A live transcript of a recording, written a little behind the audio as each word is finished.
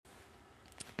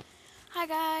Hi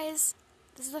guys!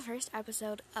 This is the first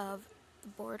episode of the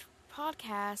Board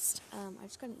Podcast. I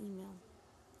just got an email.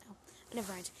 Oh,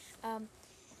 never mind.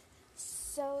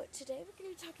 So today we're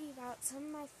going to be talking about some of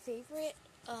my favorite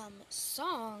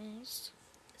songs.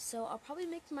 So I'll probably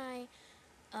make my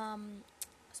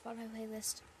Spotify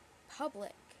playlist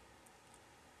public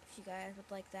if you guys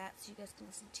would like that, so you guys can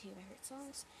listen to my favorite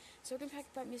songs. So we're going to talk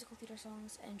about musical theater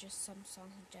songs and just some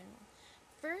songs in general.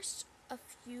 First, a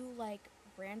few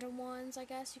random ones, I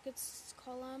guess you could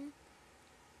call them.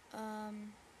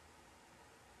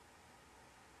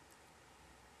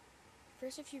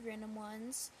 First, a few random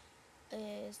ones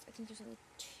is, I think there's only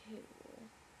two.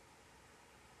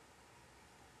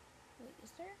 Wait,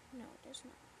 is there? No, there's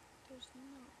not. There's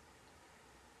not.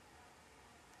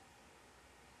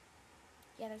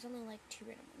 Yeah, there's only two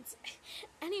random ones.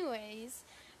 Anyways,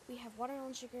 we have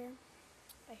Watermelon Sugar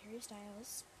by Harry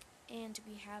Styles, and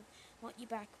we have Want You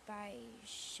Back by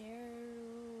Cher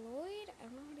Lloyd. I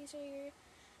don't know how to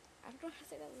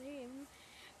say that name,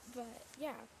 but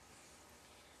yeah.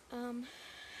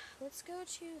 Let's go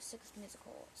to Sixth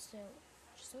Musical. So,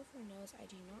 just so everyone knows, I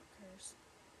do not curse,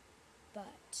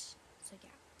 but, so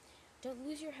yeah. Don't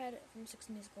Lose Your Head from Sixth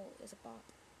Musical is a bop.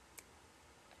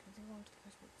 I don't think I want to the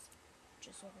curse words,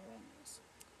 just so everyone knows.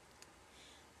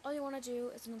 All You Wanna Do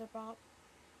is another bop.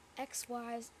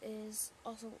 X-Wise is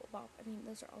also a bop. I mean,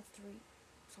 those are all three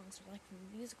songs I like from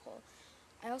the musical.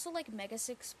 I also like Mega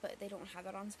 6, but they don't have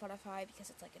that on Spotify because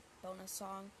it's a bonus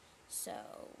song. So,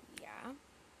 yeah.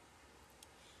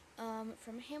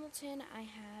 From Hamilton, I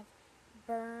have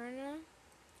Burn,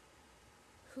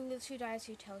 Who Lives, Who Dies,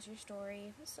 Who Tells Your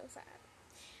Story. It's so sad.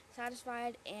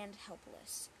 Satisfied, and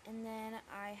Helpless. And then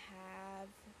I have,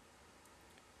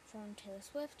 from Taylor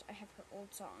Swift, I have her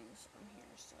old songs on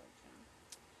here, so yeah.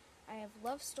 I have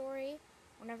Love Story,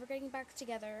 We're Never Getting Back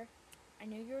Together, I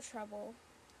Knew You Were Trouble,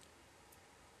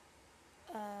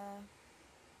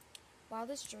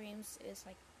 Wildest Dreams is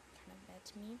kind of bad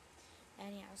to me.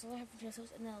 And yeah, that's all I have for Taylor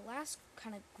Swift. And then the last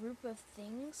kind of group of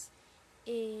things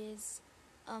is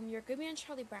You're a Good Man,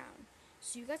 Charlie Brown.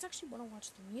 So you guys actually want to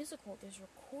watch the musical. There's a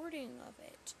recording of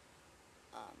it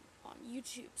on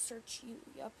YouTube. Search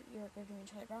You're a Good Man,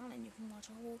 Charlie Brown, and you can watch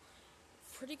a whole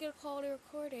pretty good quality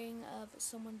recording of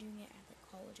someone doing it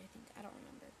at college, I think. I don't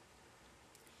remember.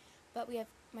 But we have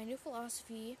My New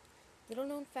Philosophy, Little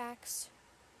Known Facts,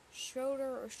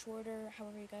 Schroeder or Shorter,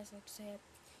 however you guys like to say it,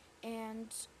 and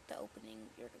the opening,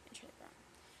 You're a Good Man, Charlie Brown.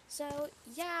 So,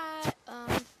 yeah,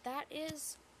 that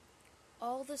is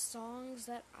all the songs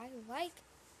that I like.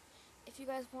 If you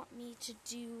guys want me to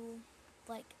do,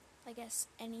 I guess,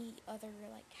 any other,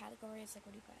 categories,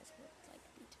 what do you guys would like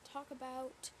me to talk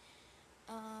about?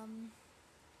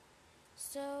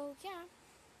 So, yeah.